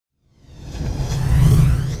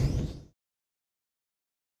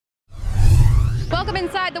Welcome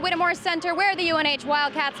inside the Whittemore Center, where the UNH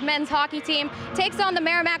Wildcats men's hockey team takes on the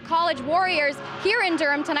Merrimack College Warriors here in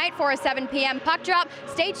Durham tonight for a 7 p.m. puck drop.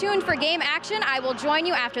 Stay tuned for game action. I will join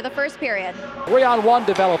you after the first period. 3-on-1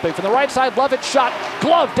 developing from the right side. Lovett shot,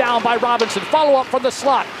 glove down by Robinson. Follow up from the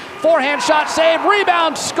slot. Forehand shot, save,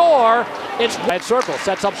 rebound, score. It's right circle,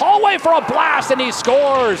 sets up hallway for a blast, and he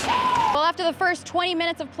scores. Well, after the first 20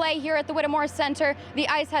 minutes of play here at the Whittemore Center, the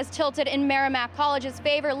ice has tilted in Merrimack College's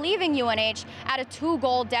favor, leaving UNH at a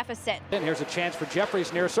 2-goal deficit. And here's a chance for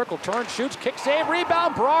Jeffries near circle. Turns, shoots, kick, save,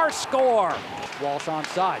 rebound, Brar, score. Walsh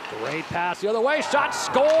onside. Great pass the other way. Shot,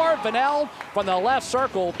 score. Vanel from the left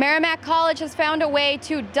circle. Merrimack College has found a way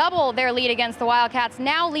to double their lead against the Wildcats,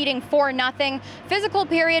 now leading 4-0. Physical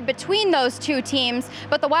period between those two teams,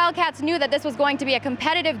 but the Wildcats knew that this was going to be a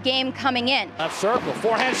competitive game coming in. Left circle.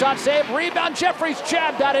 Forehand shot, save. Rebound, Jeffries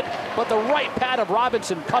jabbed at it, but the right pad of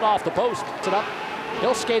Robinson cut off the post. It's it up.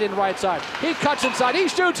 He'll skate in right side. He cuts inside. He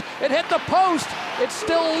shoots. It hit the post. It's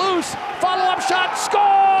still loose. Follow-up shot.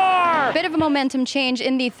 Score! Bit of a momentum change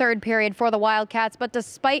in the third period for the Wildcats, but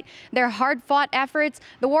despite their hard-fought efforts,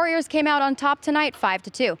 the Warriors came out on top tonight,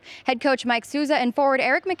 5-2. Head coach Mike Souza and forward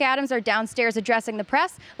Eric McAdams are downstairs addressing the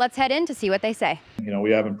press. Let's head in to see what they say. You know, we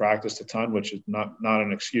haven't practiced a ton, which is not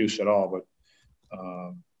an excuse at all, but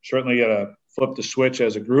certainly got to flip the switch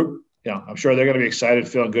as a group. Yeah, I'm sure they're going to be excited,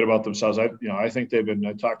 feeling good about themselves. I think they've been.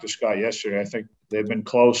 I talked to Scott yesterday. I think they've been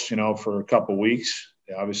close, for a couple weeks.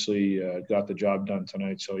 They obviously got the job done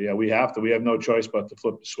tonight. So yeah, we have no choice but to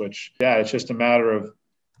flip the switch. Yeah, it's just a matter of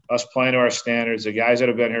us playing to our standards. The guys that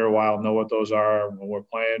have been here a while know what those are. When we're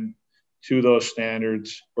playing to those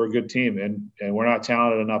standards, we're a good team, and we're not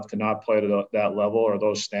talented enough to not play to that level or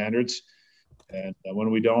those standards. And when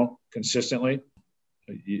we don't consistently,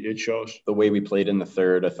 it shows. The way we played in the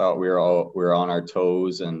third, I thought we were on our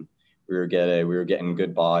toes, and we were getting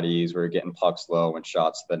good bodies. We were getting pucks low and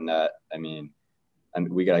shots to the net. And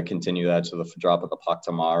we got to continue that to the drop of the puck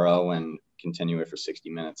tomorrow and continue it for 60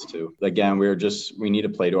 minutes too. Again, we need to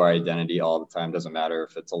play to our identity all the time. Doesn't matter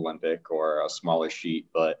if it's Olympic or a smaller sheet,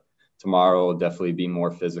 but tomorrow will definitely be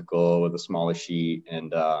more physical with a smaller sheet,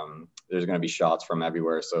 and there's going to be shots from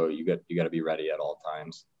everywhere. So you got to be ready at all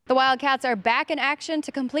times. The Wildcats are back in action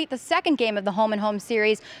to complete the second game of the home-and-home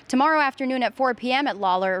series tomorrow afternoon at 4 p.m. at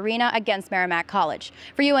Lawler Arena against Merrimack College.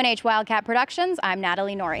 For UNH Wildcat Productions, I'm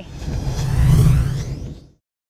Natalie Norrie.